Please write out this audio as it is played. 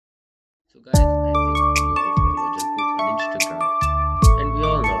So guys, I think we all follow Jungkook on Instagram, and we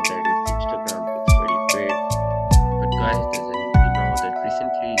all know that his Instagram looks really great. But guys, does anybody know that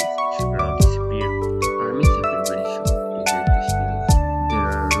recently his Instagram disappeared? Armies have been very shocked to get this news. There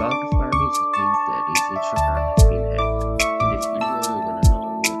are a lot of armies who think that his Instagram has been hacked. In this video, you're gonna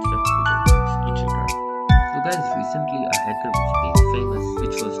know what's up with Jungkook's Instagram. So guys, recently a hacker became famous,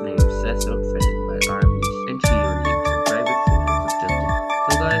 which was named Sassoon Fan by armies, and she leaked some private photos of Jungkook.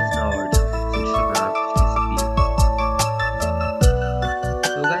 So guys, now our Jungkook's Instagram has disappeared.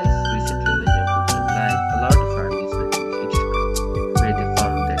 So guys, recently when Jungkook came live, a lot of armies went to his Instagram, where they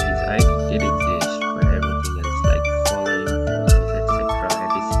found that his ID did exist, but everything else like following, photos, etc.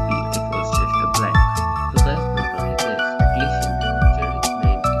 had disappeared. It was just a blank. So guys, not only this, at least in the picture his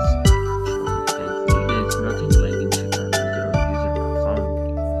name is shown. Thankfully, there is nothing like Instagram user or user not found,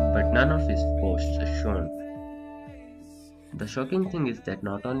 but none of his posts are shown. The shocking thing is that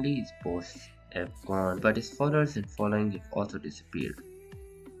not only his posts have gone, but his followers and following have also disappeared.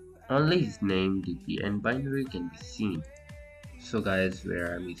 Only his name, DP, and binary can be seen. So guys,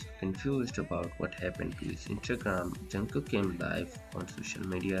 where I'm confused about what happened to his Instagram, Jungkook came live on social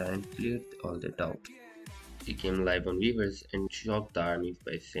media and cleared all the doubt. He came live on Weavers and shocked the army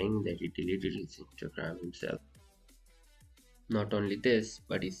by saying that he deleted his Instagram himself. Not only this,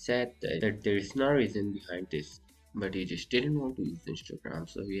 but he said that there is no reason behind this, but he just didn't want to use Instagram,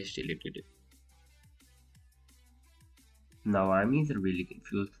 so he has deleted it. Now armies are really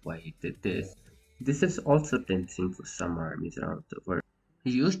confused why he did this. This is also tensing for some armies around the world.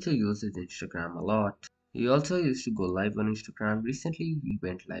 He used to use his Instagram a lot. He also used to go live on Instagram. Recently he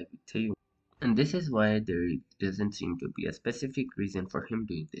went live with Taeyong. And this is why there doesn't seem to be a specific reason for him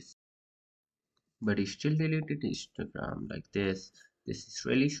doing this. But he still deleted Instagram like this. This is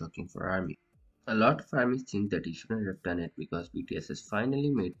really shocking for army. A lot of armies think that he shouldn't have done it because BTS has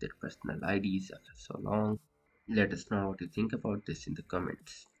finally made their personal IDs after so long. Let us know what you think about this in the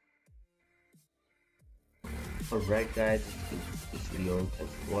comments. Alright guys, that's been this video.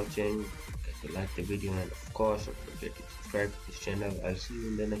 Thanks for watching. Don't forget to like the video and of course don't forget to subscribe to this channel. I'll see you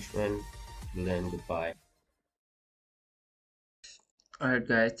in the next one. Till then, goodbye. Alright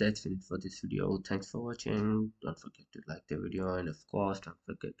guys, that's it for this video. Thanks for watching. Don't forget to like the video and of course don't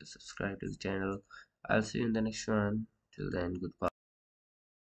forget to subscribe to the channel. I'll see you in the next one. Till then, goodbye.